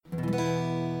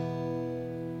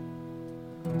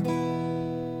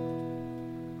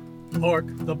Orc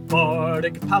the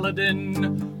bardic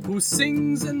paladin, who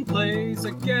sings and plays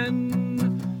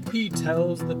again. He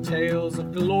tells the tales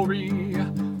of glory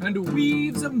and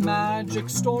weaves a magic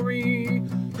story.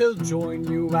 He'll join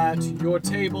you at your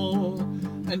table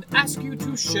and ask you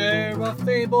to share a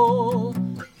fable.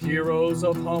 Heroes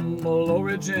of humble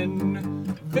origin,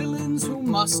 villains who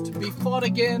must be fought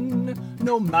again.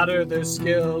 No matter their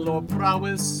skill or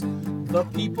prowess, the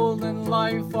people in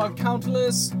life are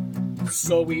countless.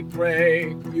 So we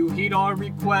pray you heed our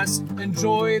request.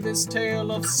 Enjoy this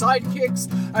tale of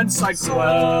sidekicks and side quests.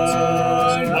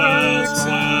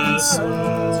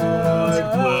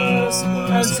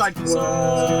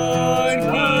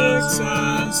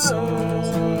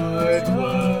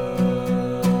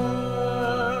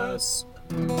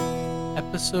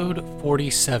 Episode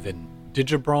 47,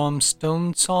 Digibrom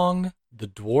Stone Song, The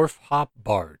Dwarf Hop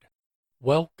Bard.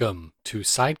 Welcome to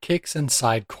Sidekicks and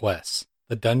Side Quests,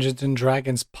 the Dungeons &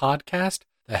 Dragons podcast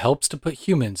that helps to put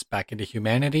humans back into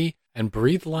humanity and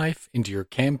breathe life into your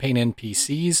campaign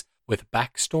NPCs with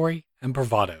backstory and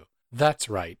bravado. That's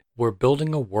right, we're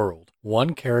building a world,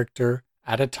 one character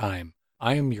at a time.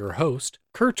 I am your host,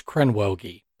 Kurt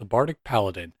Krenwelge, the Bardic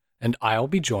Paladin, and I'll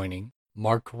be joining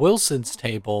Mark Wilson's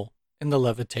table in the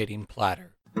Levitating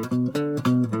Platter.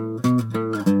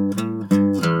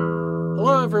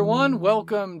 Hello everyone,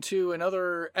 welcome to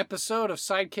another episode of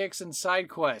Sidekicks and Side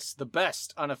Quests, the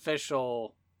best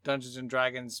unofficial Dungeons &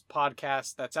 Dragons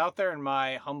podcast that's out there in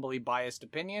my humbly biased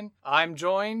opinion. I'm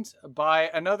joined by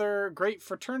another great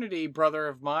fraternity brother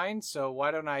of mine, so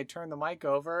why don't I turn the mic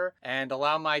over and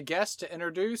allow my guest to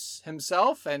introduce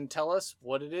himself and tell us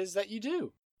what it is that you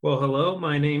do. Well, hello,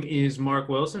 my name is Mark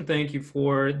Wilson. Thank you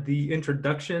for the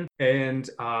introduction. And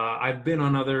I've been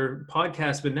on other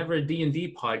podcasts, but never a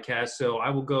D&D podcast. So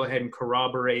I will go ahead and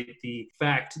corroborate the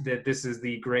fact that this is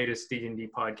the greatest D&D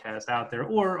podcast out there,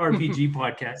 or RPG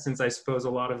podcast, since I suppose a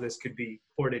lot of this could be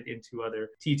ported into other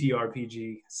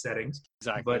TTRPG settings.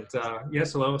 Exactly. But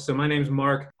yes, hello. So my name's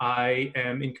Mark. I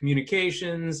am in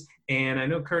communications. And I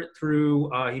know Kurt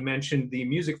he mentioned the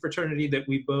music fraternity that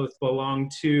we both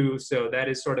belong to. So that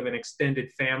is sort of an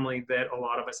extended family that a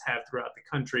lot of us have throughout the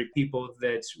country. People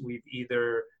that we've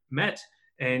either met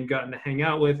and gotten to hang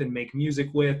out with and make music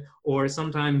with, or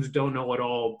sometimes don't know at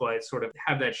all, but sort of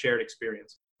have that shared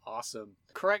experience. Awesome.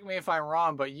 Correct me if I'm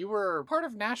wrong, but you were part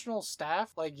of national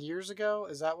staff like years ago.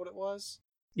 Is that what it was?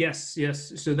 Yes.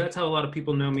 So that's how a lot of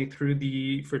people know me, through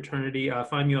the fraternity.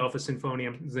 Phi Mu Alpha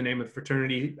Sinfonium is the name of the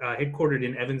fraternity, headquartered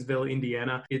in Evansville,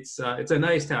 Indiana. It's a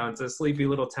nice town. It's a sleepy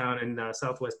little town in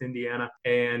southwest Indiana,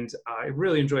 and I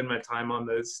really enjoyed my time on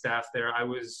the staff there. I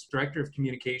was director of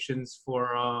communications for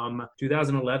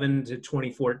 2011 to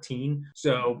 2014.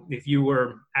 So if you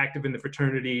were active in the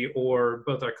fraternity or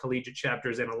both our collegiate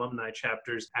chapters and alumni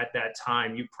chapters at that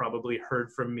time, you probably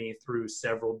heard from me through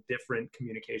several different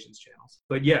communications channels.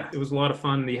 But yeah, it was a lot of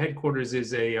fun. The headquarters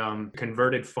is a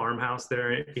converted farmhouse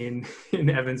there in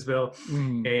Evansville.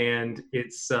 And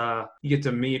it's you get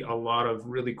to meet a lot of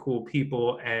really cool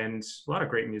people and a lot of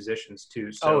great musicians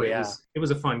too. So it was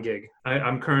a fun gig.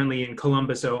 I'm currently in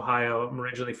Columbus, Ohio. I'm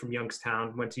originally from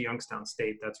Youngstown, went to Youngstown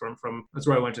State. That's where I'm from. That's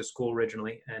where I went to school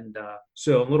originally. And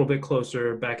so a little bit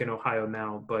closer back in Ohio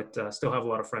now, but still have a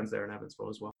lot of friends there in Evansville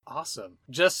as well. Awesome.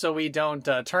 Just so we don't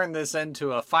turn this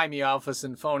into a Phi Mu Alpha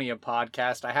Sinfonia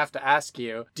podcast, I have to ask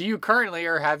you, do you currently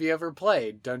or have you ever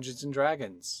played Dungeons &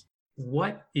 Dragons?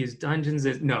 What is Dungeons?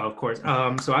 No, of course.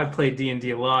 So I've played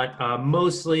D&D a lot,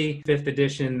 mostly 5th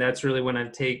edition. That's really when I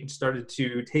started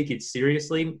to take it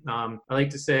seriously. I like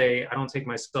to say I don't take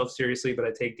myself seriously, but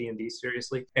I take D&D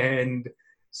seriously. And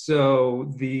so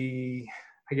I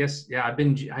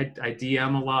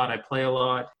DM a lot, I play a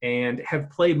lot, and have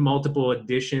played multiple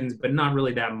editions, but not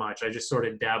really that much. I just sort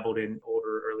of dabbled in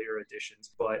earlier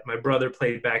editions. But my brother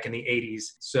played back in the 80s,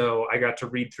 so I got to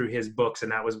read through his books,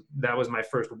 and that was my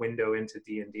first window into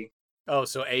D&D. Oh,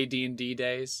 so AD&D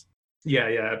days? Yeah,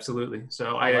 absolutely.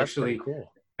 So I actually,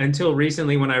 cool. Until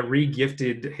recently, when I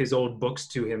re-gifted his old books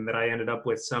to him that I ended up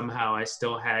with, somehow I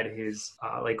still had his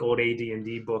old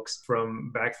AD&D books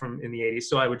from in the 80s.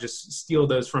 So I would just steal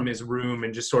those from his room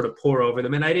and just sort of pore over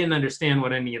them. And I didn't understand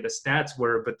what any of the stats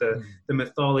were, but the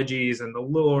mythologies and the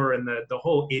lore and the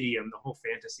whole idiom, the whole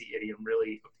fantasy idiom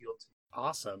really appealed to me.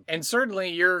 Awesome. And certainly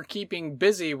you're keeping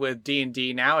busy with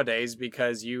D&D nowadays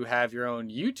because you have your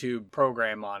own YouTube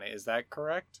program on it. Is that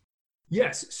correct?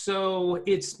 Yes, so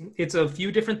it's a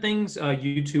few different things,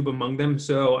 YouTube among them.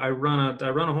 So I run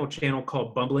a whole channel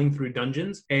called Bumbling Through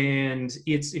Dungeons, and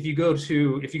it's if you go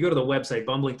to the website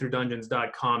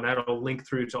bumblingthroughdungeons.com, that'll link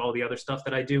through to all the other stuff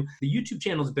that I do. The YouTube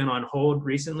channel's been on hold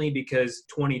recently because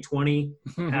 2020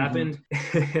 happened,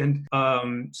 and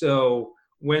so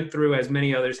went through, as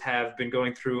many others have been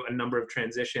going through, a number of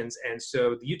transitions, and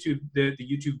so the YouTube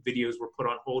videos were put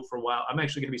on hold for a while. I'm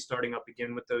actually going to be starting up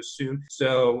again with those soon.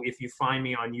 So if you find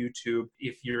me on YouTube,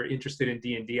 if you're interested in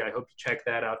D&D, I hope you check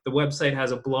that out. The website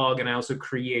has a blog, and I also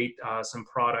create some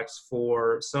products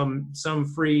for some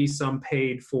free, some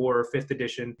paid for 5th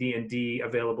edition D&D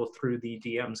available through the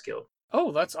DMs Guild.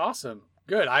 Oh, that's awesome.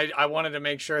 Good. I wanted to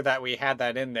make sure that we had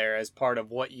that in there as part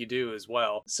of what you do as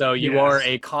well. So you are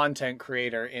a content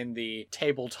creator in the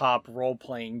tabletop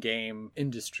role-playing game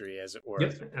industry, as it were.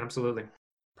 Yep, absolutely.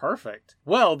 Perfect.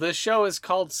 Well, this show is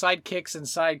called Sidekicks and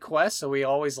Side Quests, so we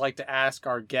always like to ask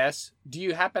our guests, do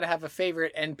you happen to have a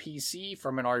favorite NPC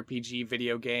from an RPG,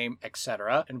 video game,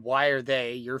 etc.? And why are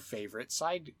they your favorite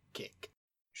sidekick?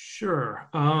 Sure.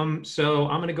 So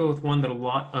I'm going to go with one that a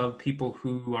lot of people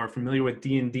who are familiar with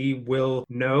D&D will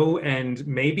know and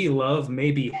maybe love,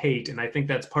 maybe hate. And I think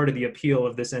that's part of the appeal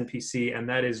of this NPC, and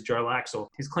that is Jarlaxle.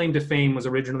 His claim to fame was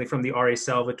originally from the R.A.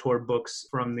 Salvatore books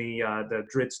from the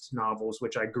Drizzt novels,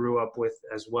 which I grew up with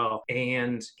as well.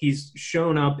 And he's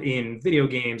shown up in video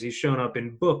games, he's shown up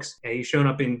in books, he's shown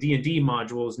up in D&D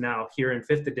modules now here in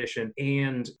 5th edition.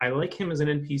 And I like him as an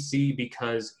NPC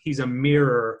because he's a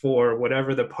mirror for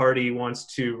whatever the party wants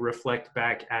to reflect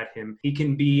back at him. He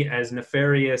can be as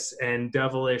nefarious and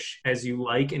devilish as you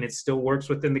like, and it still works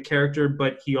within the character,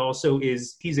 but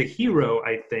he's a hero,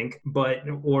 I think,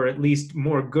 or at least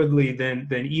more goodly than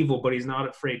evil, but he's not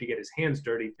afraid to get his hands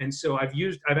dirty. And so I've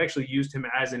actually used him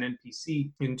as an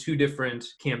NPC in 2 different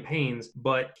campaigns,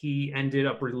 but he ended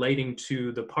up relating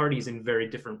to the parties in very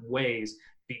different ways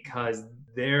because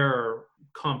their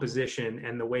composition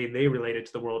and the way they related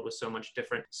to the world was so much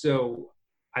different. So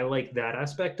I like that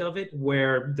aspect of it,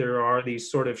 where there are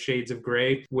these sort of shades of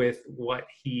gray with what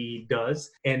he does.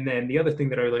 And then the other thing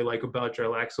that I really like about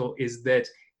Jarlaxle is that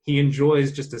he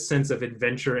enjoys just a sense of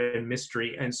adventure and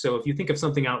mystery. And so if you think of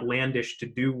something outlandish to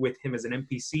do with him as an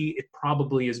NPC, it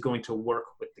probably is going to work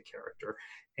with the character.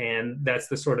 And that's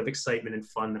the sort of excitement and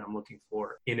fun that I'm looking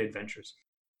for in adventures.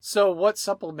 So what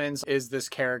supplements is this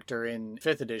character in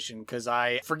 5th edition? Because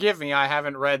forgive me, I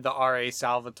haven't read the R.A.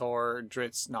 Salvatore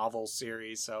Drizzt novel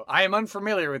series, so I am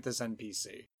unfamiliar with this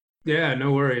NPC. Yeah,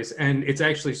 no worries. And it's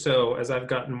actually so, as I've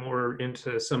gotten more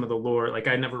into some of the lore, like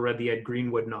I never read the Ed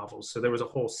Greenwood novels, so there was a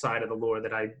whole side of the lore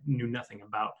that I knew nothing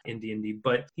about in D&D.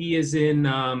 But he is in,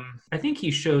 I think he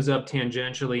shows up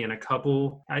tangentially in a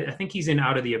couple, I think he's in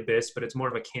Out of the Abyss, but it's more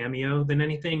of a cameo than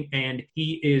anything. And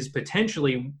he is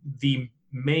potentially the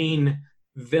main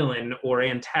villain or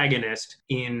antagonist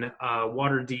in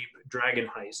Waterdeep Dragon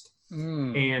Heist.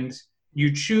 And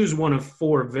you choose one of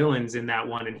 4 villains in that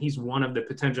one, and he's one of the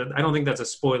potential. I don't think that's a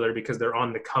spoiler because they're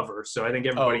on the cover, so I think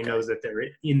everybody knows that they're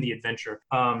in the adventure.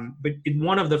 But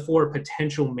one of the 4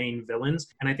 potential main villains,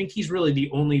 and I think he's really the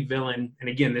only villain, and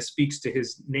again, this speaks to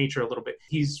his nature a little bit,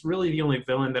 he's really the only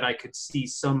villain that I could see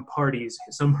some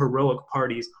heroic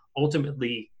parties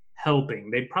ultimately helping.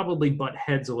 They'd probably butt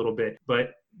heads a little bit,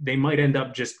 but they might end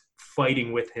up just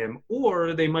fighting with him,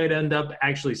 or they might end up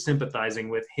actually sympathizing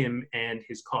with him and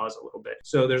his cause a little bit.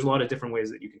 So there's a lot of different ways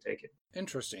that you can take it.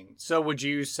 Interesting. So would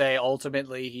you say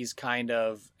ultimately he's kind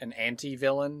of an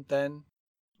anti-villain then?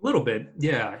 A little bit,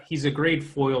 yeah. He's a great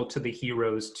foil to the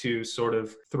heroes to sort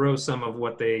of throw some of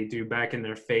what they do back in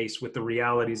their face with the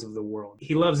realities of the world.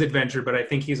 He loves adventure, but I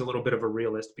think he's a little bit of a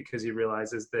realist because he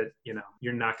realizes that,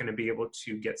 you're not going to be able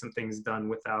to get some things done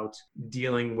without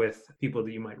dealing with people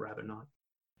that you might rather not.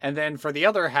 And then for the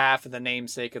other half of the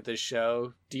namesake of this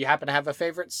show, do you happen to have a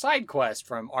favorite side quest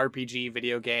from RPG,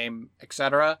 video game,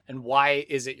 etc.? And why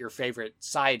is it your favorite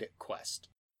side quest?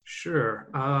 Sure.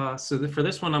 For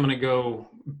this one, I'm going to go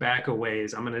back a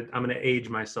ways. I'm going to age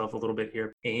myself a little bit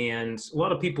here. And a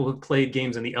lot of people have played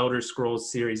games in the Elder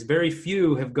Scrolls series. Very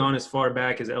few have gone as far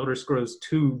back as Elder Scrolls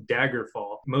 2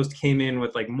 Daggerfall. Most came in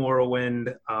with like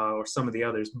Morrowind or some of the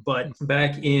others. But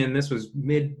back in, this was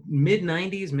mid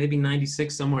 90s, maybe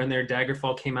 96, somewhere in there,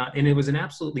 Daggerfall came out. And it was an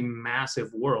absolutely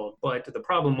massive world. But the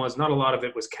problem was not a lot of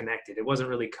it was connected. It wasn't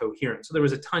really coherent. So there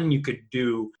was a ton you could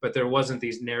do, but there wasn't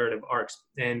these narrative arcs.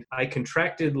 And I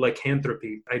contracted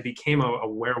lycanthropy. I became a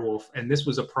werewolf, and this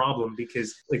was a problem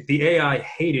because like the AI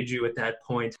hated you at that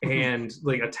point, and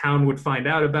like a town would find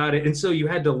out about it, and so you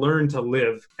had to learn to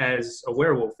live as a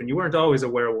werewolf, and you weren't always a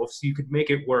werewolf, so you could make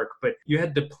it work, but you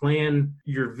had to plan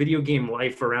your video game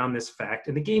life around this fact.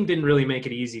 And the game didn't really make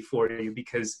it easy for you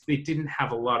because it didn't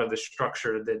have a lot of the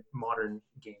structure that modern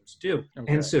games do.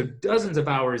 Okay. And so dozens of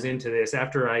hours into this,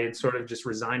 after I had sort of just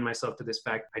resigned myself to this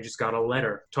fact, I just got a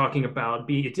letter talking about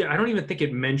I don't even think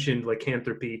it mentioned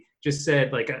lycanthropy, just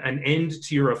said like an end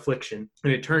to your affliction.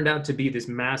 And it turned out to be this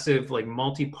massive, like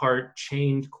multi-part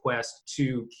chained quest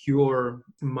to cure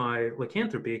my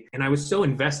lycanthropy. And I was so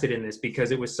invested in this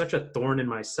because it was such a thorn in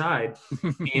my side.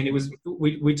 And it was,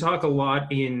 we talk a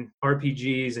lot in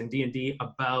RPGs and D&D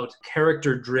about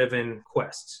character-driven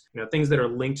quests, things that are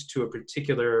linked to a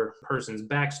particular person's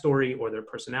backstory or their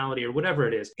personality or whatever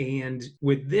it is. And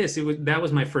with this, that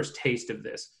was my first taste of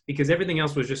this, because everything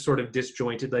else was just sort of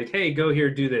disjointed, like, hey, go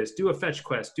here, do this, do a fetch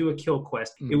quest, do a kill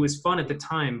quest. It was fun at the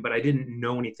time, but I didn't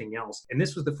know anything else. And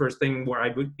this was the first thing where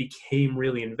I became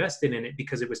really invested in it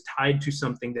because it was tied to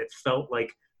something that felt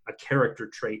like a character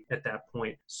trait at that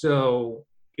point. So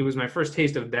it was my first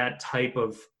taste of that type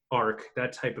of arc,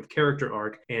 that type of character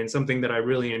arc, and something that I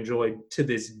really enjoyed to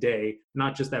this day.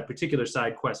 Not just that particular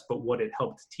side quest, but what it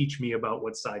helped teach me about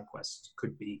what side quests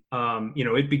could be.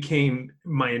 It became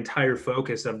my entire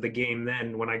focus of the game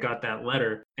then when I got that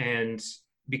letter, and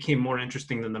became more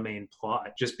interesting than the main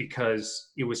plot just because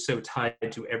it was so tied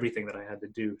to everything that I had to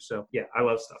do. So yeah, I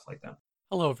love stuff like that.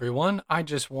 Hello everyone, I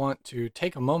just want to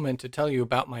take a moment to tell you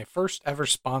about my first ever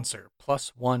sponsor,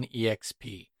 Plus One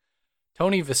EXP.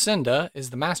 Tony Vicinda is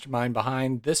the mastermind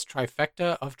behind this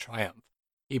trifecta of triumph.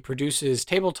 He produces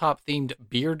tabletop-themed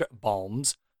beard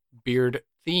balms,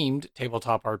 beard-themed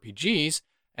tabletop RPGs,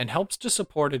 and helps to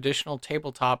support additional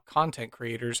tabletop content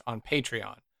creators on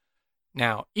Patreon.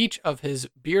 Now, each of his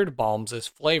beard balms is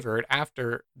flavored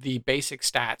after the basic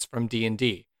stats from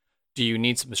D&D. Do you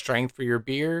need some strength for your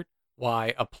beard?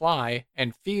 Why, apply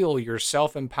and feel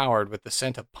yourself empowered with the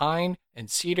scent of pine and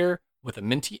cedar with a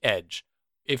minty edge.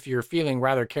 If you're feeling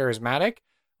rather charismatic,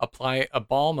 apply a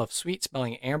balm of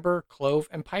sweet-smelling amber, clove,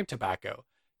 and pipe tobacco.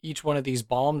 Each one of these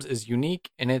balms is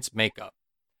unique in its makeup.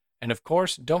 And of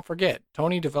course, don't forget,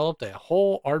 Tony developed a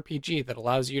whole RPG that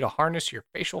allows you to harness your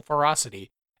facial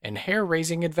ferocity and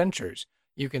hair-raising adventures.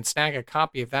 You can snag a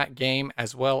copy of that game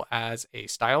as well as a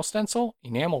style stencil,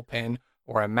 enamel pin,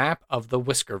 or a map of the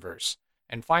Whiskerverse.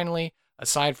 And finally,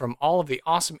 aside from all of the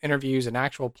awesome interviews and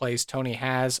actual plays Tony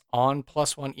has on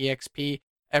Plus One EXP,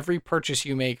 every purchase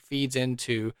you make feeds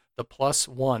into the Plus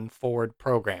One Forward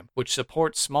program, which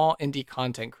supports small indie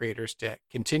content creators to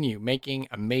continue making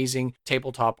amazing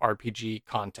tabletop RPG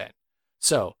content.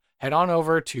 So, head on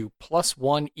over to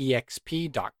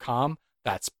plusoneexp.com.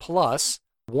 That's plus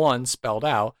one spelled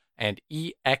out and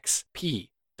exp.com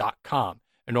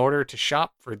in order to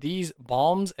shop for these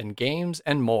balms and games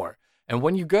and more. And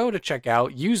when you go to check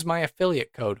out, use my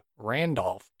affiliate code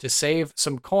Randolph to save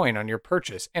some coin on your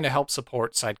purchase and to help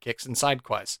support Sidekicks and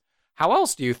SideQuests. How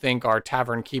else do you think our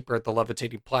tavern keeper at the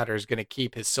Levitating Platter is going to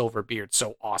keep his silver beard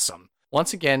so awesome?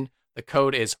 Once again, the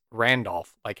code is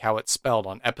Randolph, like how it's spelled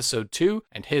on episode 2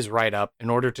 and his write-up,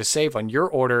 in order to save on your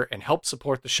order and help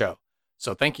support the show.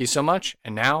 So thank you so much,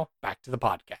 and now back to the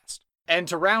podcast. And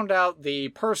to round out the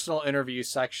personal interview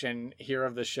section here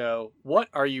of the show, what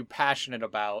are you passionate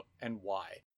about and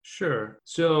why? Sure.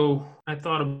 So I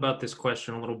thought about this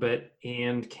question a little bit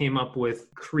and came up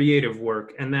with creative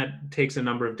work. And that takes a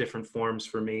number of different forms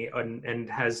for me and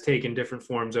has taken different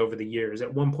forms over the years.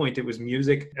 At one point, it was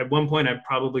music. At one point, I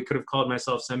probably could have called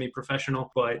myself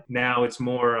semi-professional, but now it's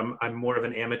more, I'm more of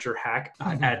an amateur hack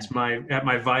at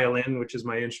my violin, which is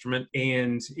my instrument.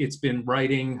 And it's been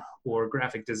writing or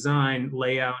graphic design,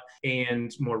 layout,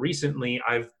 and more recently,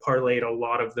 I've parlayed a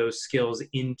lot of those skills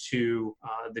into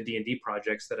the D&D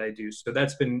projects that I do. So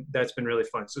that's been really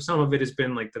fun. So some of it has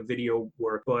been like the video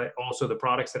work, but also the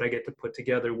products that I get to put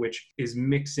together, which is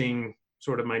mixing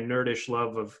sort of my nerdish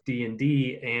love of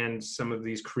D&D and some of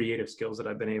these creative skills that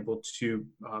I've been able to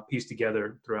piece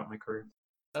together throughout my career.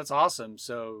 That's awesome.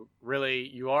 So really,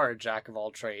 you are a jack of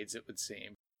all trades, it would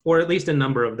seem. Or at least a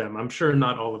number of them. I'm sure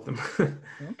not all of them.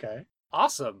 Okay.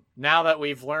 Awesome. Now that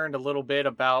we've learned a little bit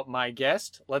about my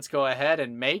guest, let's go ahead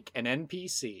and make an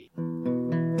NPC.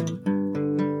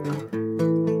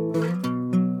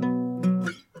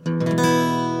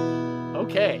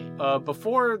 Okay.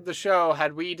 Before the show,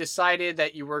 had we decided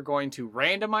that you were going to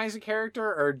randomize a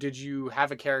character, or did you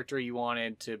have a character you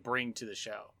wanted to bring to the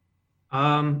show?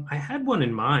 I had one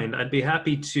in mind. I'd be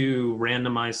happy to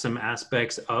randomize some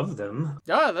aspects of them.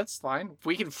 Yeah, that's fine.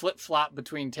 We can flip-flop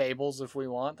between tables if we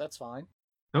want. That's fine.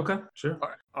 Okay, sure.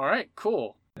 All right,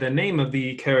 cool. The name of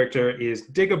the character is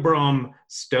Digabrom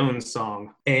Stonesong.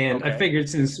 And I figured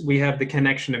since we have the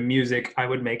connection of music, I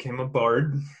would make him a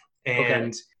bard.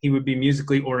 and he would be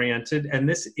musically oriented. And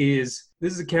this is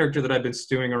a character that I've been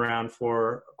stewing around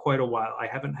for quite a while. I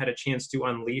haven't had a chance to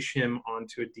unleash him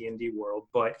onto a D&D world,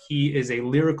 but he is a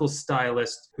lyrical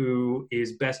stylist who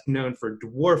is best known for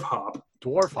dwarf hop.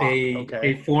 Dwarf hop,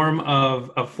 a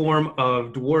form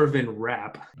of dwarven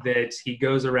rap that he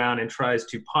goes around and tries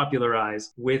to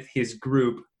popularize with his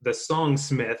group, the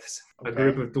Songsmiths, a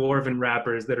group of dwarven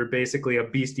rappers that are basically a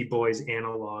Beastie Boys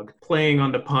analog, playing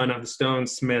on the pun of stone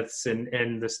smiths and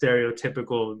the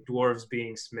stereotypical dwarves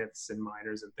being smiths and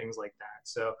miners and things like that.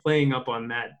 So playing up on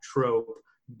that trope,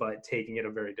 but taking it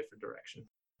a very different direction.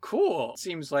 Cool.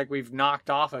 Seems like we've knocked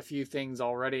off a few things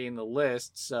already in the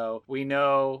list. So we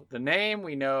know the name,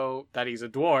 we know that he's a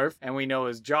dwarf, and we know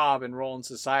his job and role in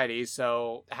society.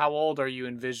 So how old are you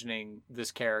envisioning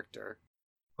this character?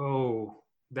 Oh,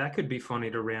 that could be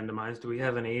funny to randomize. Do we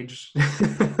have an age?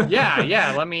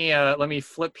 Yeah. Let me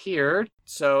flip here.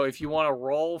 So if you want to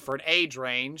roll for an age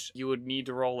range, you would need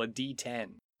to roll a D10.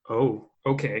 Oh,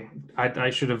 okay. I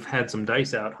should have had some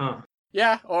dice out, huh?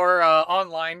 Yeah, or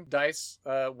online dice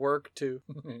work too.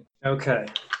 Okay.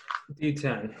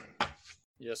 D10.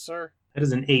 Yes, sir. That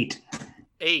is an 8.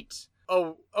 8.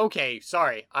 Oh, okay.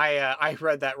 Sorry. I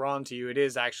read that wrong to you. It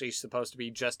is actually supposed to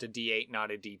be just a D8,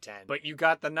 not a D10. But you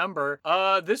got the number.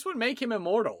 This would make him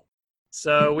immortal.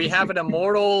 So we have an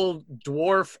immortal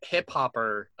dwarf hip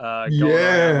hopper going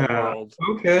around the world.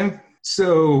 Okay.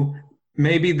 So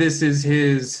maybe this is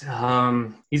his,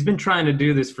 he's been trying to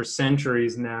do this for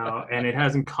centuries now, and it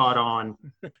hasn't caught on.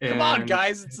 Come on,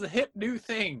 guys. It's the hip new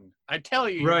thing. I tell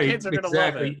you, kids are going to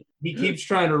love it. He keeps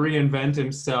trying to reinvent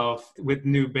himself with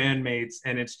new bandmates,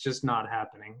 and it's just not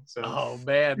happening. So. Oh,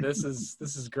 man, this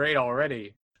is great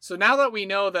already. So now that we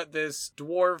know that this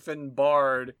dwarven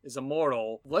bard is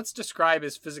immortal, let's describe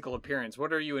his physical appearance.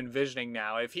 What are you envisioning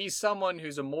now? If he's someone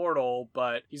who's immortal,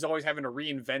 but he's always having to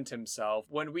reinvent himself,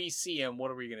 when we see him, what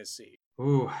are we going to see?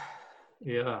 Ooh,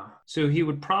 yeah. So he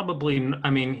would probably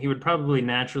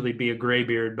naturally be a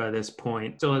graybeard by this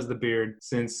point. Still has the beard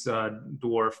since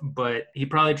dwarf, but he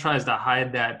probably tries to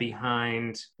hide that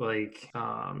behind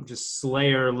just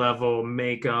Slayer level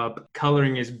makeup,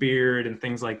 coloring his beard and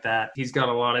things like that. He's got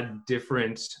a lot of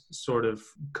different sort of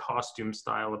costume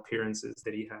style appearances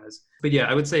that he has. But yeah,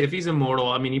 I would say if he's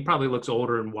immortal, he probably looks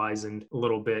older and wizened a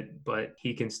little bit, but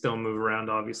he can still move around,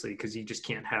 obviously, because you just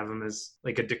can't have him as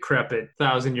like a decrepit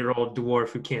 1,000-year-old dwarf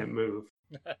who can't move.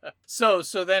 So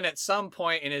then at some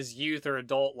point in his youth or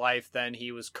adult life, then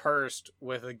he was cursed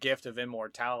with a gift of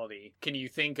immortality. Can you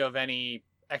think of any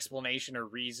explanation or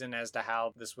reason as to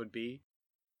how this would be?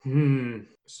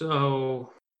 So...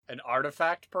 an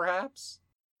artifact, perhaps?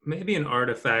 Maybe an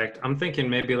artifact. I'm thinking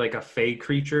maybe like a fae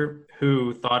creature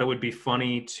who thought it would be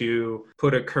funny to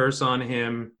put a curse on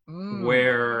him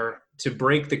where to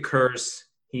break the curse,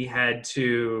 he had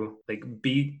to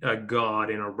beat a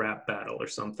god in a rap battle or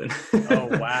something. Oh,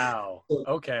 wow.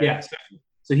 Okay. Yeah.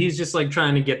 So he's just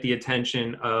trying to get the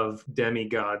attention of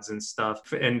demigods and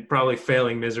stuff and probably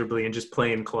failing miserably and just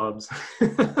playing clubs.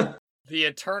 The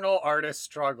eternal artist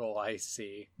struggle, I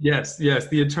see. Yes, the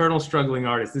eternal struggling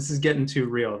artist. This is getting too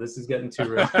real.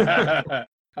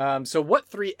 So what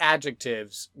 3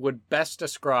 adjectives would best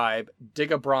describe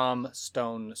Digabrom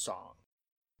Stone Song?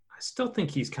 I still think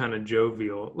he's kind of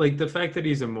jovial. The fact that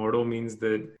he's immortal means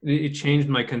that it changed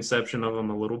my conception of him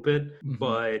a little bit. Mm-hmm.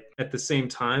 But at the same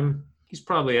time, he's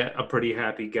probably a pretty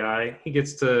happy guy. He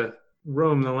gets to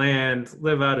roam the land,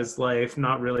 live out his life,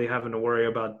 not really having to worry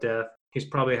about death. He's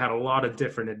probably had a lot of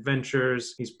different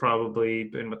adventures. He's probably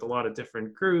been with a lot of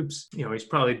different groups. He's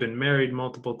probably been married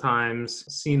multiple times,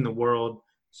 seen the world.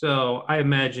 So I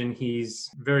imagine he's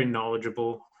very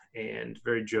knowledgeable and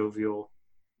very jovial.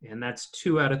 And that's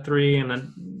 2 out of 3. And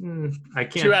then I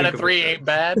can't. 2 out of 3 ain't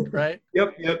bad, right?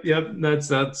 Yep.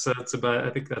 That's about. I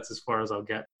think that's as far as I'll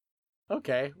get.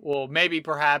 Okay. Well, maybe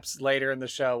perhaps later in the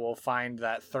show we'll find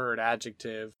that 3rd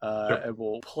adjective, Sure. And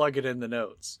we'll plug it in the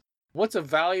notes. What's a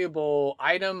valuable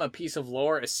item, a piece of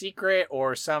lore, a secret,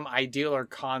 or some ideal or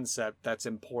concept that's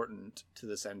important to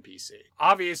this NPC?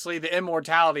 Obviously, the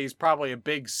immortality is probably a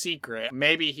big secret.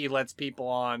 Maybe he lets people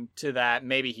on to that.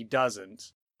 Maybe he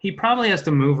doesn't. He probably has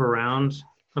to move around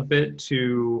a bit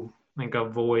to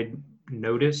avoid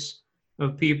notice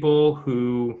of people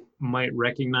who might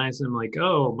recognize him.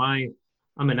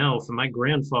 I'm an elf, and my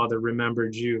grandfather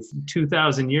remembered you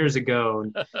 2,000 years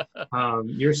ago.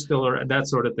 You're still around, that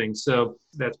sort of thing. So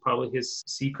that's probably his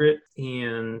secret,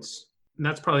 and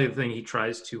that's probably the thing he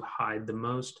tries to hide the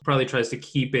most. Probably tries to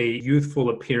keep a youthful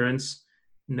appearance,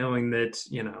 knowing that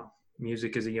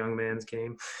music is a young man's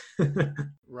game.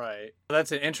 Right.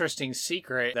 That's an interesting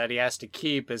secret that he has to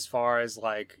keep as far as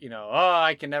like, oh,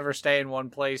 I can never stay in one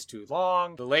place too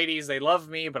long. The ladies, they love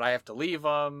me, but I have to leave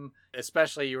them.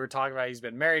 Especially you were talking about he's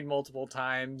been married multiple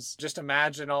times. Just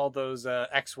imagine all those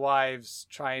ex-wives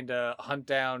trying to hunt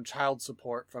down child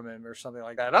support from him or something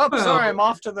like that. Oh, Well, sorry, I'm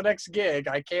off to the next gig.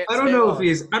 I can't I don't stay know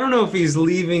long. I don't know if he's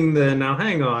leaving now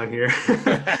hang on here.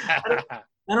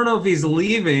 I don't know if he's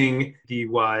leaving the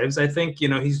wives. I think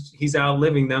he's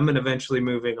outliving them and eventually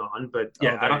moving on. But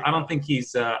yeah, I don't think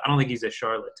he's a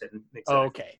charlatan.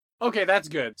 Exactly. Okay, that's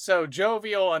good. So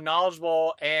jovial and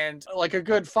knowledgeable and like a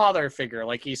good father figure.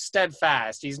 Like he's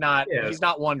steadfast. He's not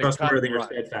one to trustworthy cut or and run.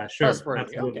 steadfast. Sure, Trustworthy.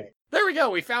 absolutely. Okay, there we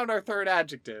go. We found our third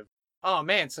adjective. Oh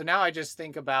man, so now I just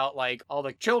think about like all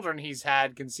the children he's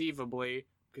had conceivably,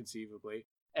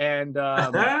 and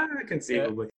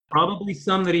conceivably. Probably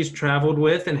some that he's traveled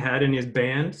with and had in his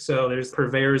band. So there's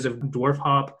purveyors of dwarf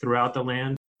hop throughout the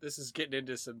land. This is getting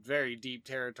into some very deep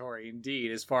territory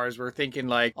indeed, as far as we're thinking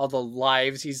like all the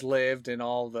lives he's lived and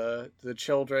all the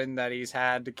children that he's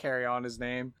had to carry on his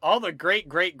name. All the great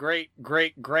grand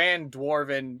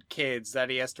dwarven kids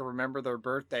that he has to remember their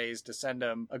birthdays to send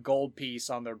them a gold piece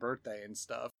on their birthday and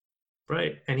stuff.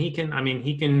 Right. And he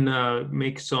can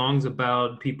make songs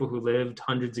about people who lived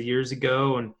hundreds of years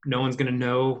ago and no one's going to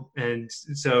know. And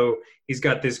so he's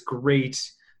got this great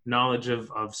knowledge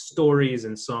of stories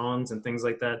and songs and things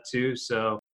like that too.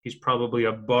 So he's probably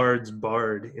a bard's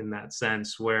bard in that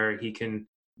sense, where he can,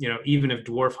 even if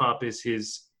dwarf hop is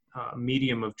his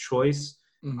medium of choice,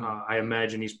 I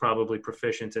imagine he's probably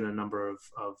proficient in a number of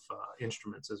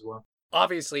instruments as well.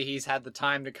 Obviously, he's had the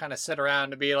time to kind of sit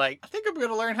around and be like, I think I'm going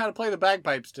to learn how to play the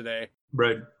bagpipes today.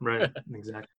 Right,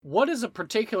 exactly. What is a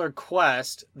particular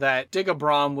quest that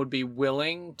Digabrom would be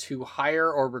willing to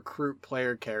hire or recruit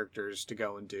player characters to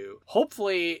go and do?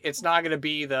 Hopefully, it's not going to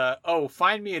be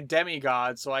find me a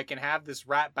demigod so I can have this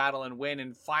rap battle and win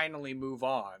and finally move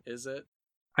on, is it?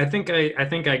 I think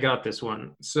I got this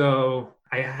one. So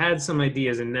I had some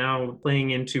ideas, and now playing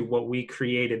into what we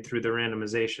created through the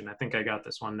randomization, I think I got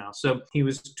this one now. So he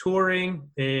was touring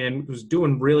and was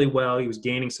doing really well. He was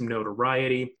gaining some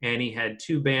notoriety, and he had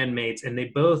two bandmates, and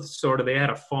they both they had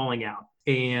a falling out.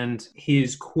 And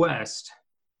his quest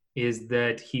is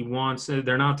that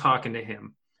they're not talking to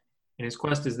him. And his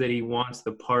quest is that he wants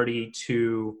the party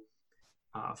to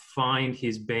find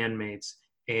his bandmates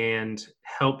and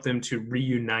help them to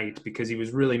reunite, because he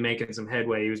was really making some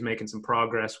headway. He was making some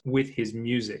progress with his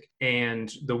music.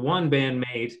 And the one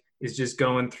bandmate is just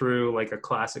going through like a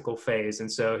classical phase.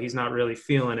 And so he's not really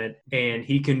feeling it. And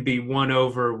he can be won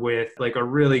over with like a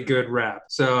really good rap.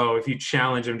 So if you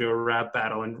challenge him to a rap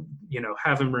battle and,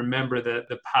 have him remember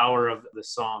the power of the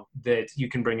song, that you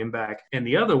can bring him back. And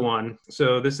the other one,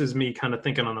 so this is me kind of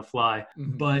thinking on the fly,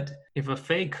 but if a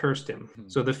fae cursed him,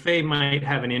 so the fae might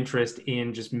have an interest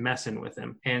in just messing with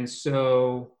him. And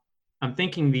so I'm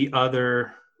thinking the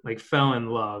other like fell in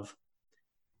love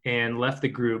and left the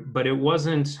group, but it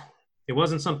wasn't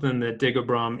something that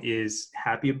Digabrom is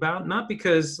happy about. Not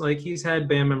because like he's had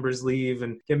band members leave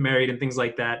and get married and things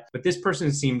like that, but this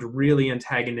person seemed really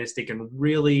antagonistic and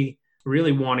really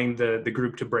wanting the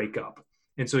group to break up.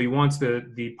 And so he wants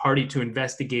the party to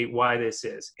investigate why this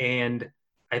is. And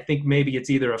I think maybe it's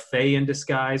either a fae in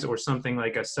disguise or something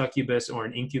like a succubus or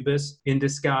an incubus in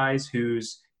disguise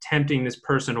who's tempting this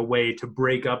person away to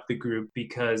break up the group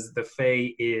because the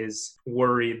fae is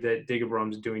worried that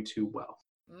Digabrom's doing too well.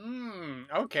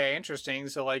 Okay, interesting.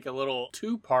 So like a little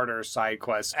two-parter side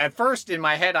quest. At first in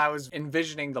my head, I was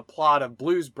envisioning the plot of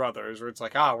Blues Brothers, where it's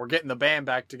like, we're getting the band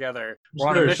back together. We're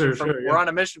on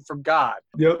a mission from God.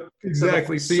 Yep,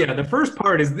 exactly. So the first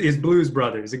part is Blues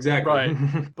Brothers, exactly.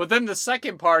 Right. But then the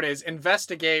second part is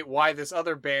investigate why this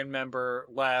other band member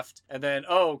left, and then,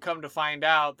 come to find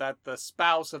out that the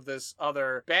spouse of this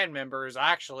other band member is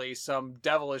actually some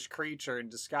devilish creature in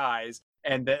disguise.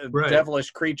 And the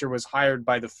devilish creature was hired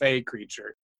by the fae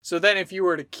creature. So then if you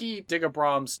were to keep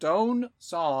Digabrom's Stone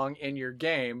song in your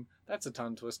game, that's a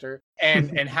tongue twister,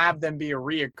 and have them be a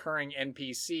reoccurring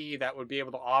NPC that would be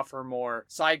able to offer more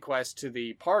side quests to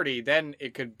the party, then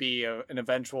it could be an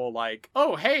eventual like,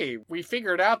 oh, hey, we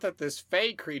figured out that this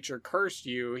fae creature cursed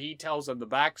you. He tells them the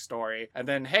backstory. And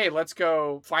then, hey, let's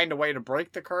go find a way to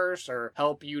break the curse or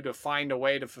help you to find a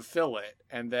way to fulfill it.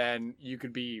 And then you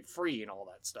could be free and all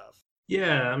that stuff.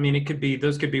 Yeah, I mean,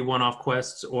 those could be one-off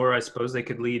quests, or I suppose they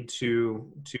could lead to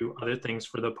other things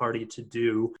for the party to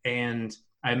do. And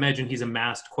I imagine he's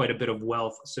amassed quite a bit of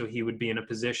wealth, so he would be in a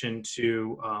position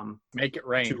to make it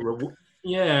rain.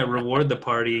 Reward the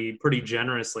party pretty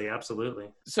generously. Absolutely.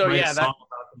 So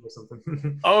or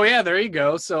something. Oh, yeah, there you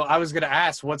go. So I was going to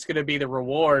ask, what's going to be the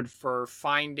reward for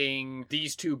finding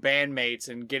these two bandmates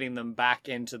and getting them back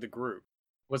into the group?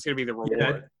 What's going to be the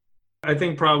reward? I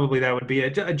think probably that would be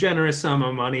a generous sum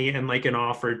of money and like an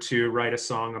offer to write a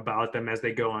song about them as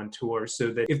they go on tour,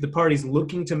 so that if the party's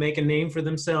looking to make a name for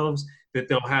themselves, that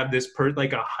they'll have this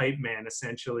like a hype man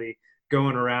essentially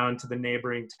going around to the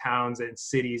neighboring towns and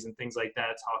cities and things like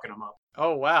that, talking them up.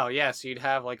 Oh, wow. Yeah, so you'd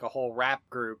have like a whole rap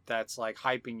group that's like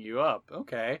hyping you up.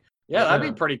 Okay. Yeah, that'd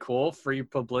be pretty cool. Free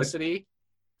publicity.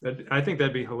 I think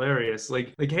that'd be hilarious.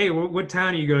 Like, hey, what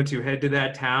town you go to? Head to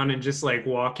that town and just like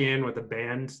walk in with a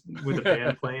band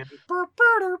playing.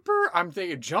 I'm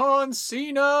thinking John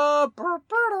Cena.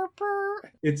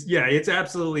 It's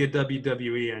absolutely a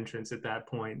WWE entrance at that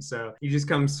point. So you just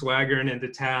come swaggering into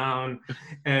town,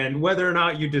 and whether or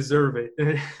not you deserve it.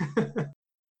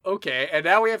 Okay, and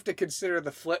now we have to consider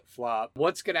the flip-flop.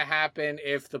 What's going to happen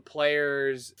if the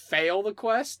players fail the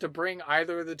quest to bring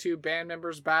either of the two band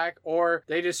members back, or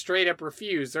they just straight up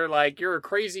refuse? They're like, you're a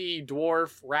crazy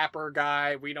dwarf rapper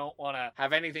guy. We don't want to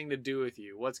have anything to do with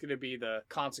you. What's going to be the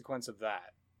consequence of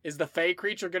that? Is the Fey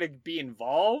creature going to be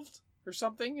involved or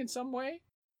something in some way?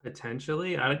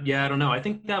 Potentially. I don't know. I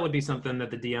think that would be something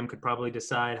that the DM could probably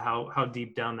decide how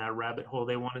deep down that rabbit hole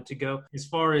they wanted to go. As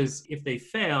far as if they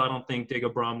fail, I don't think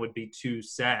Digabrom would be too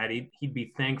sad. He'd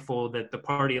be thankful that the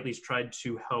party at least tried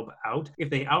to help out. If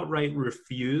they outright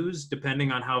refuse,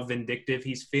 depending on how vindictive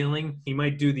he's feeling, he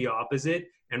might do the opposite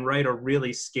and write a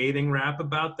really scathing rap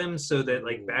about them, so that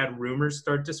like bad rumors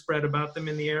start to spread about them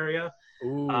in the area.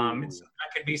 That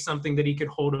could be something that he could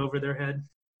hold over their head.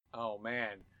 Oh,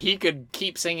 man. He could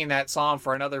keep singing that song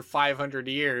for another 500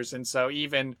 years. And so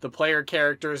even the player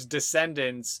character's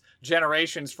descendants,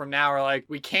 generations from now, are like,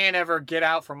 we can't ever get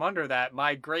out from under that.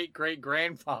 My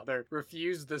great-great-grandfather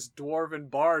refused this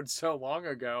dwarven bard so long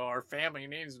ago. Our family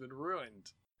name's been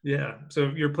ruined. Yeah. So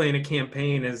if you're playing a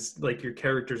campaign as like your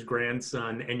character's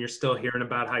grandson and you're still hearing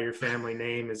about how your family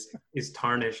name is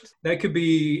tarnished, that could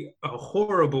be a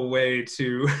horrible way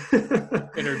to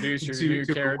introduce your new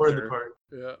character. The part.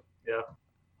 Yeah.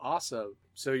 Awesome.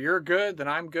 So you're good, then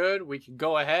I'm good. We can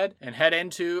go ahead and head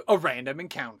into a random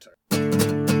encounter.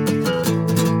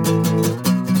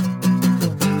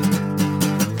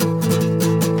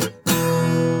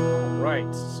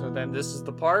 So then this is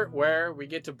the part where we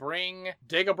get to bring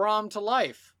Digabrom to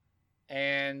life.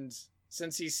 And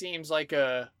since he seems like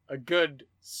a good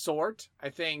sort, I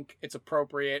think it's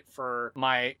appropriate for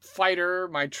my fighter,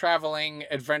 my traveling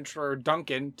adventurer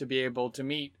Duncan, to be able to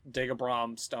meet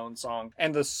Digabrom, Stonesong,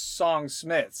 and the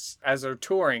Songsmiths as they're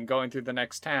touring going through the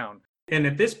next town. And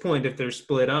at this point, if they're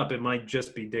split up, it might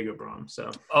just be Digabrom.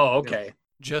 So. Oh, okay. Yeah.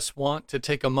 Just want to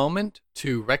take a moment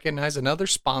to recognize another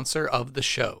sponsor of the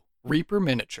show, Reaper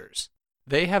Miniatures.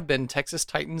 They have been Texas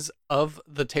Titans of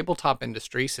the tabletop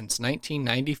industry since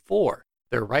 1994.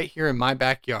 They're right here in my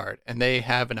backyard, and they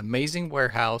have an amazing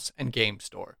warehouse and game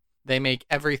store. They make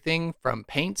everything from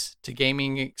paints to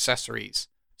gaming accessories.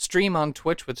 Stream on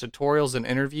Twitch with tutorials and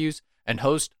interviews, and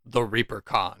host the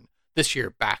ReaperCon, this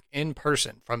year back in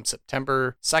person from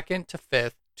September 2nd to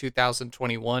 5th,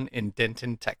 2021 in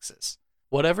Denton, Texas.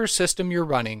 Whatever system you're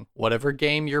running, whatever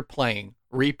game you're playing,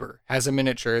 Reaper has a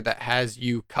miniature that has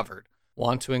you covered.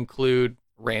 Want to include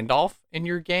Randolph in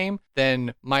your game?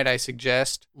 Then might I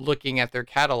suggest looking at their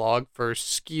catalog for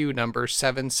SKU number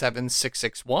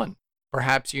 77661.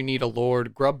 Perhaps you need a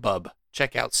Lord Grubbub.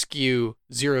 Check out SKU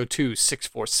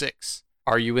 02646.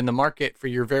 Are you in the market for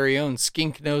your very own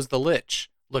Skink Nose the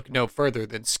Lich? Look no further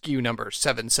than SKU number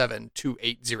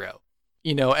 77280.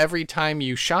 You know, every time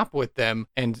you shop with them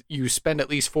and you spend at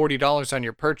least $40 on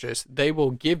your purchase, they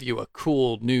will give you a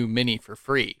cool new mini for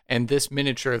free. And this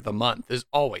miniature of the month is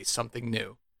always something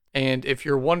new. And if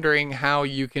you're wondering how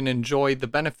you can enjoy the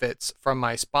benefits from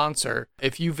my sponsor,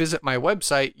 if you visit my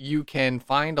website, you can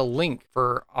find a link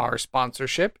for our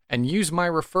sponsorship and use my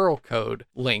referral code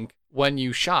link when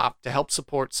you shop to help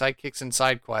support Sidekicks and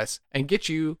SideQuests and get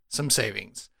you some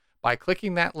savings. By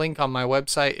clicking that link on my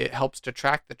website, it helps to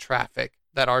track the traffic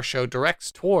that our show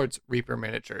directs towards Reaper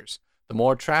Miniatures. The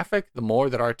more traffic, the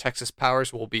more that our Texas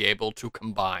powers will be able to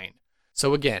combine.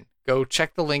 So again, go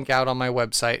check the link out on my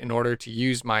website in order to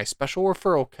use my special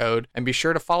referral code, and be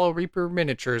sure to follow Reaper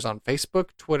Miniatures on Facebook,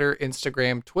 Twitter,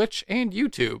 Instagram, Twitch, and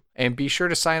YouTube. And be sure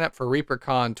to sign up for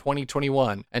ReaperCon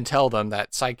 2021 and tell them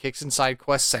that Sidekicks and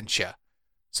SideQuests sent you.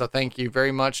 So thank you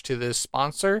very much to this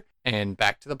sponsor, and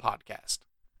back to the podcast.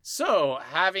 So,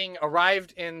 having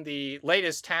arrived in the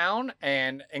latest town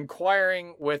and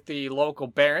inquiring with the local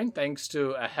baron, thanks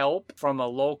to a help from a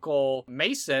local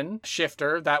mason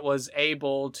shifter that was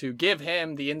able to give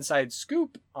him the inside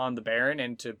scoop on the Baron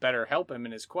and to better help him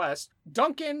in his quest,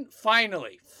 Duncan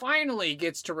finally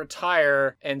gets to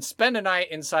retire and spend a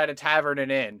night inside a tavern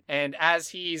and inn. And as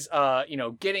he's,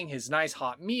 getting his nice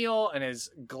hot meal and his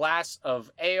glass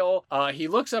of ale, he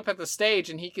looks up at the stage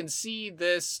and he can see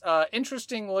this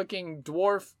interesting looking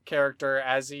dwarf character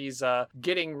as he's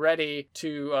getting ready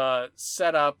to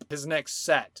set up his next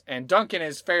set. And Duncan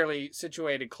is fairly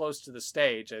situated close to the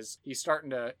stage as he's starting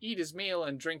to eat his meal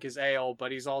and drink his ale,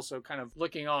 but he's also kind of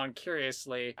looking on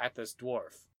curiously at this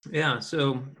dwarf. Yeah,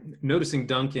 so noticing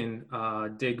Duncan,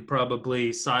 Dig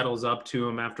probably sidles up to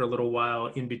him after a little while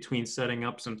in between setting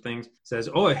up some things, says,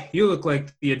 "Oi, you look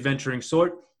like the adventuring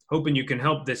sort. Hoping you can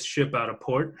help this ship out of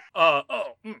port."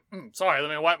 Sorry, let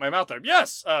me wipe my mouth there.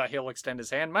 Yes, he'll extend his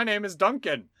hand. My name is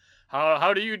Duncan.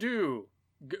 How do you do?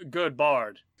 Good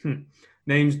bard.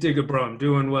 Name's Digabrum,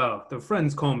 doing well. The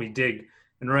friends call me Dig,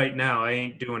 and right now I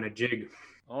ain't doing a jig.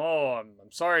 Oh,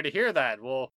 I'm sorry to hear that.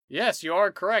 Well, yes, you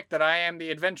are correct that I am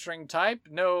the adventuring type.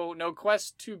 No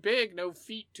quest too big, no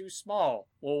feat too small.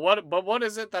 Well, what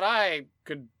is it that I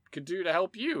could do to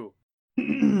help you?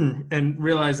 And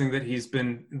realizing that he's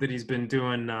been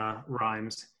doing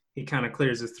rhymes, he kind of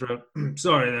clears his throat.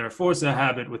 Sorry there, force of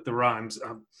habit with the rhymes.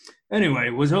 Anyway,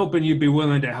 was hoping you'd be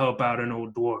willing to help out an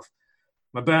old dwarf.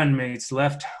 My bandmates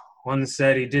left. One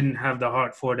said he didn't have the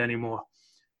heart for it anymore.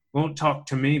 Won't talk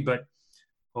to me, but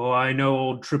I know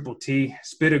old Triple T.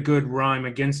 Spit a good rhyme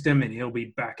against him and he'll be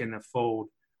back in the fold.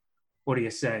 What do you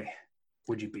say?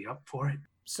 Would you be up for it?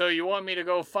 So you want me to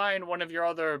go find one of your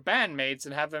other bandmates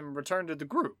and have him return to the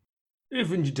group? If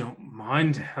you don't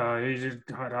mind. I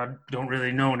don't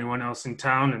really know anyone else in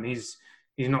town, and he's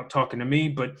not talking to me.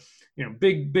 But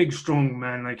big strong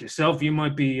man like yourself, you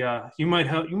might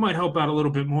help out a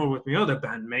little bit more with my other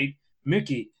bandmate,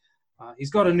 Mickey.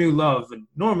 He's got a new love, and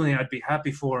normally I'd be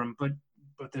happy for him, but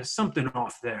there's something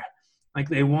off there. Like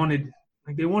they wanted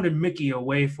Mickey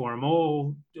away for him,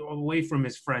 all away from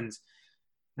his friends.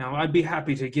 Now, I'd be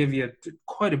happy to give you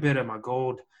quite a bit of my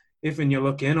gold if and you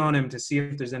look in on him to see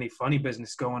if there's any funny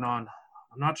business going on.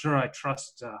 I'm not sure I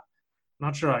trust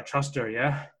her,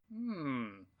 yeah?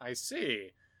 I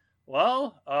see.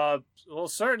 Well,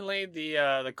 certainly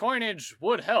the coinage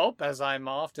would help, as I'm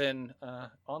often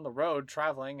on the road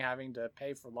traveling, having to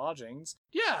pay for lodgings.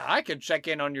 Yeah, I could check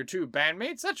in on your two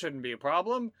bandmates. That shouldn't be a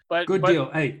problem. But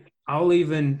deal. Hey, I'll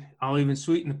even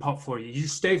sweeten the pot for you. You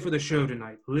stay for the show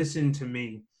tonight. Listen to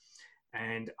me,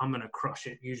 and I'm gonna crush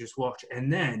it. You just watch,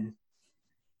 and then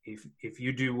if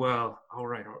you do well, I'll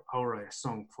write a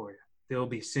song for you. They'll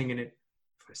be singing it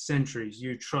for centuries.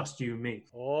 You trust you me.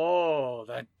 Oh,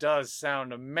 that does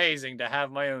sound amazing to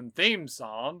have my own theme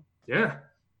song. Yeah,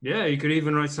 you could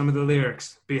even write some of the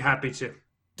lyrics. Be happy to.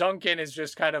 Duncan is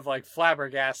just kind of like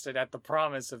flabbergasted at the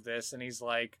promise of this, and he's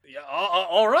like, yeah,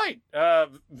 all right,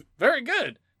 very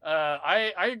good.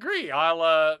 I agree.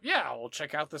 We'll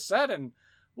check out the set and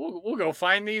we'll go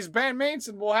find these bandmates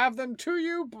and we'll have them to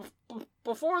you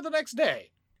before the next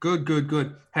day.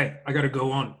 Good. Hey, I gotta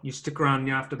go on. You stick around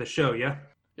after the show, yeah?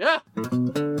 Yeah.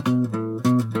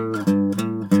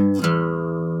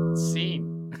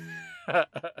 Scene.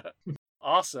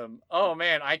 Awesome. Oh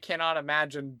man, I cannot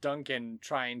imagine Duncan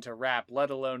trying to rap, let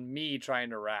alone me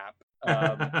trying to rap.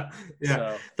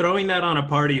 Throwing that on a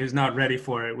party who's not ready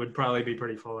for it would probably be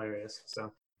pretty hilarious.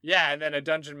 So. Yeah, and then a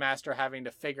dungeon master having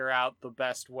to figure out the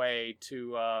best way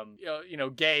to,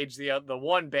 gauge the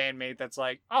one bandmate that's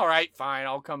like, all right, fine,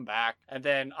 I'll come back. And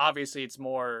then obviously it's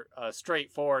more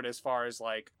straightforward as far as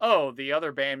like, oh, the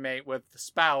other bandmate with the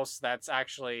spouse that's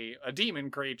actually a demon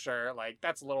creature. Like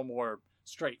that's a little more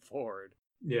straightforward.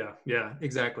 Yeah,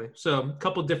 exactly. So a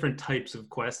couple different types of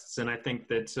quests, and I think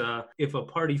that if a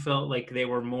party felt like they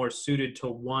were more suited to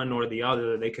one or the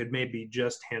other, they could maybe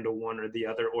just handle one or the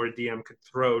other, or DM could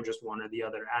throw just one or the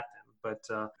other at them. But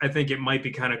I think it might be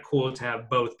kind of cool to have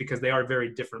both because they are very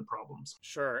different problems.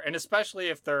 Sure. And especially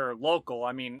if they're local.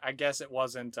 I mean, I guess it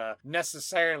wasn't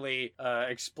necessarily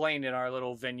explained in our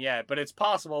little vignette, but it's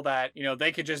possible that,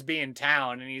 they could just be in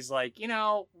town and he's like,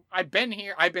 I've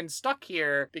been stuck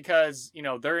here because,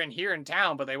 they're here in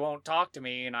town, but they won't talk to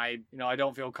me. And I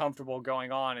don't feel comfortable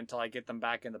going on until I get them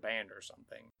back in the band or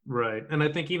something. Right. And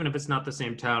I think even if it's not the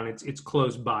same town, it's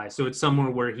close by. So it's somewhere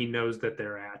where he knows that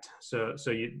they're at. So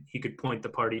he could point the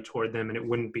party toward them and it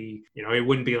wouldn't be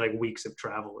like weeks of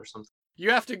travel or something. You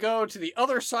have to go to the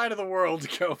other side of the world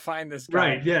to go find this guy.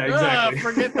 Right. Yeah, exactly.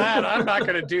 Forget that. I'm not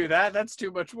going to do that. That's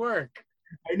too much work.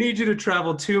 I need you to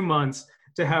travel 2 months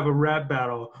to have a rap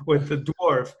battle with the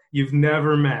dwarf you've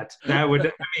never met.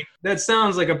 That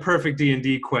sounds like a perfect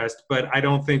D&D quest, but I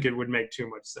don't think it would make too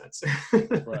much sense.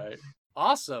 Right.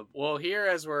 Awesome. Well, here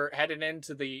as we're heading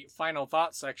into the final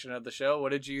thoughts section of the show,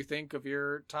 what did you think of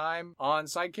your time on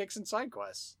Sidekicks and Side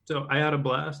Quests? So I had a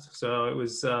blast. So it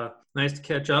was nice to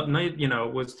catch up. And I,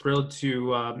 was thrilled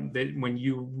to that when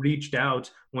you reached out,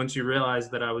 once you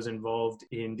realized that I was involved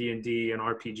in D&D and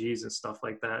RPGs and stuff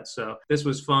like that. So this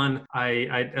was fun.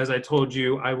 I as I told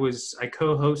you, I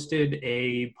co-hosted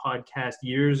a podcast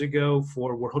years ago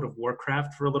for World of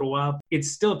Warcraft for a little while.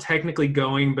 It's still technically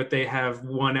going, but they have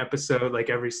one episode like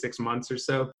every 6 months or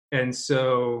so. And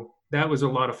so that was a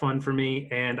lot of fun for me,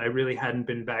 and I really hadn't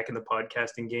been back in the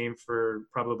podcasting game for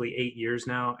probably 8 years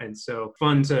now, and so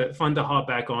fun to hop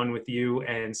back on with you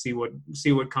and see what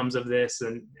comes of this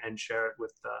and share it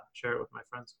with my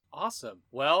friends. Awesome.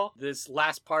 Well, this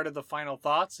last part of the final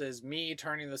thoughts is me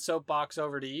turning the soapbox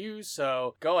over to you.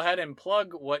 So go ahead and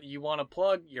plug what you want to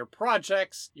plug, your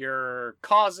projects, your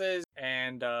causes,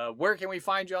 and where can we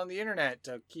find you on the internet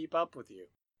to keep up with you?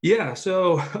 Yeah,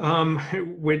 so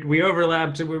we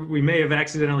overlapped. We may have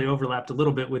accidentally overlapped a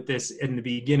little bit with this in the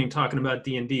beginning, talking about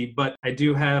D&D, but I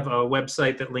do have a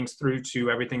website that links through to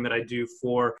everything that I do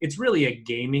for. It's really a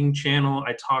gaming channel.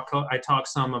 I talk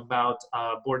some about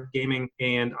board gaming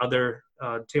and other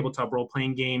tabletop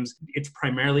role-playing games. It's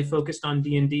primarily focused on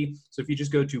D&D. So if you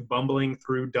just go to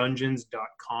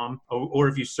bumblingthroughdungeons.com, or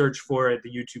if you search for it, the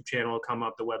YouTube channel will come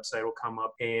up, the website will come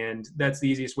up, and that's the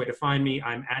easiest way to find me.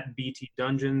 I'm at BT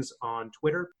Dungeons on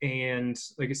Twitter. And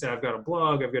like I said, I've got a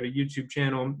blog, I've got a YouTube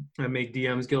channel, I make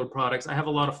DMs, Guild products. I have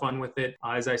a lot of fun with it.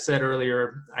 As I said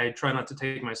earlier, I try not to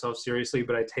take myself seriously,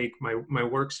 but I take my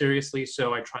work seriously.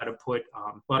 So I try to put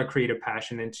a lot of creative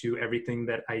passion into everything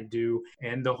that I do.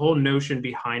 And the whole notion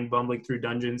behind Bumbling Through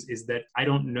Dungeons is that I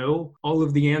don't know all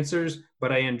of the answers, but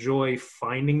I enjoy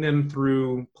finding them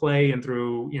through play and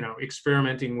through,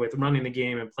 experimenting with running the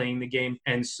game and playing the game.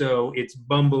 And so it's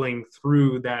bumbling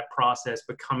through that process,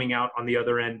 but coming out on the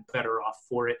other end better off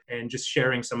for it, and just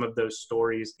sharing some of those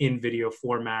stories in video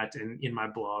format and in my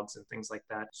blogs and things like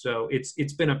that. So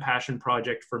it's been a passion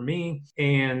project for me.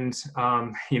 And,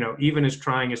 even as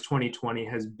trying as 2020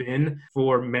 has been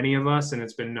for many of us, and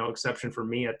it's been no exception for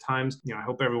me at times, I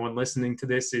hope everyone listening to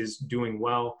this is doing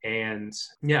well. And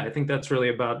yeah, I think that's really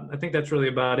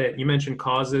about it. You mentioned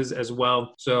causes as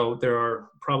well. So there are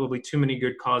probably too many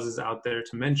good causes out there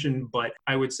to mention, but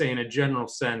I would say in a general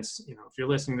sense, if you're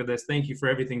listening to this, thank you for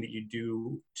everything that you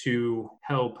do to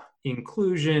help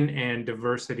inclusion and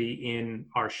diversity in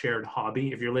our shared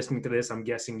hobby. If you're listening to this, I'm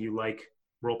guessing you like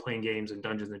role-playing games and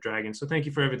Dungeons and Dragons. So thank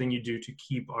you for everything you do to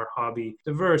keep our hobby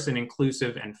diverse and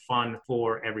inclusive and fun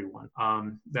for everyone.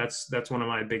 That's one of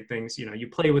my big things. You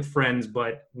play with friends,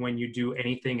 but when you do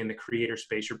anything in the creator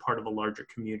space, you're part of a larger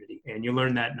community, and you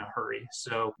learn that in a hurry.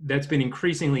 So that's been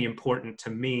increasingly important to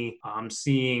me,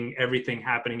 seeing everything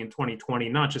happening in 2020,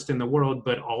 not just in the world,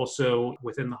 but also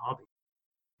within the hobby.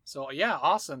 So yeah,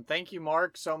 awesome. Thank you,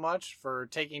 Mark, so much for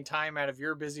taking time out of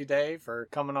your busy day for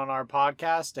coming on our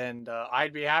podcast. And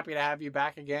I'd be happy to have you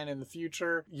back again in the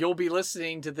future. You'll be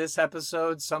listening to this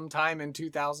episode sometime in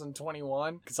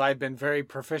 2021 because I've been very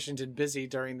proficient and busy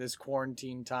during this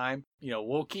quarantine time.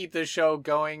 We'll keep this show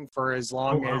going for as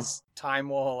long as time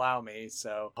will allow me.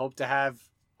 So hope to have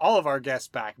all of our guests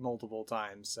back multiple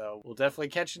times. So we'll definitely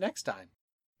catch you next time.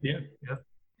 Yeah.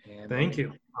 Thank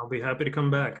you. I'll be happy to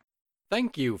come back.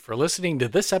 Thank you for listening to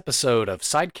this episode of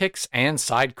Sidekicks and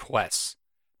Side Quests.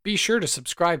 Be sure to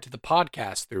subscribe to the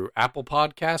podcast through Apple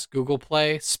Podcasts, Google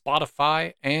Play,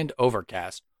 Spotify, and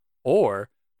Overcast. Or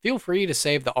feel free to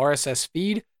save the RSS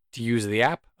feed to use the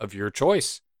app of your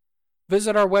choice.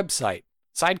 Visit our website,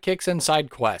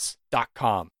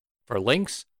 sidekicksandsidequests.com, for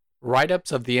links,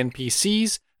 write-ups of the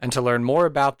NPCs, and to learn more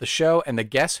about the show and the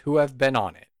guests who have been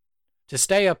on it. To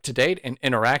stay up to date and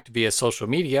interact via social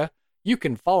media, you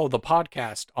can follow the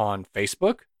podcast on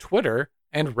Facebook, Twitter,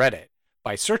 and Reddit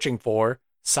by searching for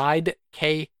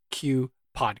SideKQ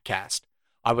Podcast.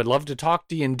 I would love to talk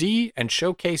D&D and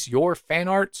showcase your fan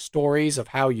art, stories of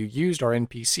how you used our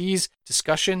NPCs,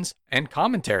 discussions, and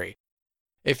commentary.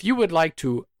 If you would like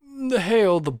to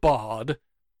hail the bard,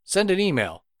 send an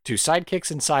email to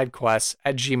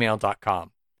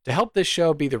sidekicksandsidequests@gmail.com. To help this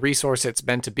show be the resource it's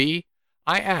meant to be,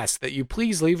 I ask that you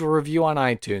please leave a review on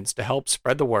iTunes to help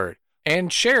spread the word.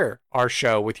 And share our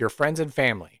show with your friends and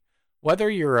family. Whether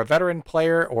you're a veteran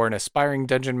player or an aspiring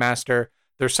dungeon master,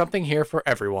 there's something here for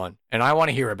everyone, and I want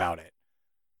to hear about it.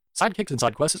 Sidekicks and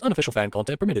Side Quests is unofficial fan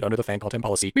content permitted under the fan content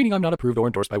policy, meaning I'm not approved or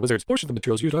endorsed by Wizards. Portions of the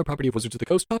materials used are property of Wizards of the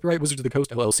Coast, copyright Wizards of the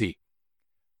Coast, LLC.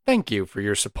 Thank you for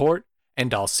your support,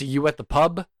 and I'll see you at the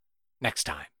pub next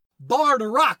time. Bar to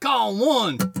rock on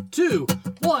 1, 2,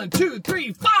 1, 2,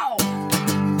 3, 4.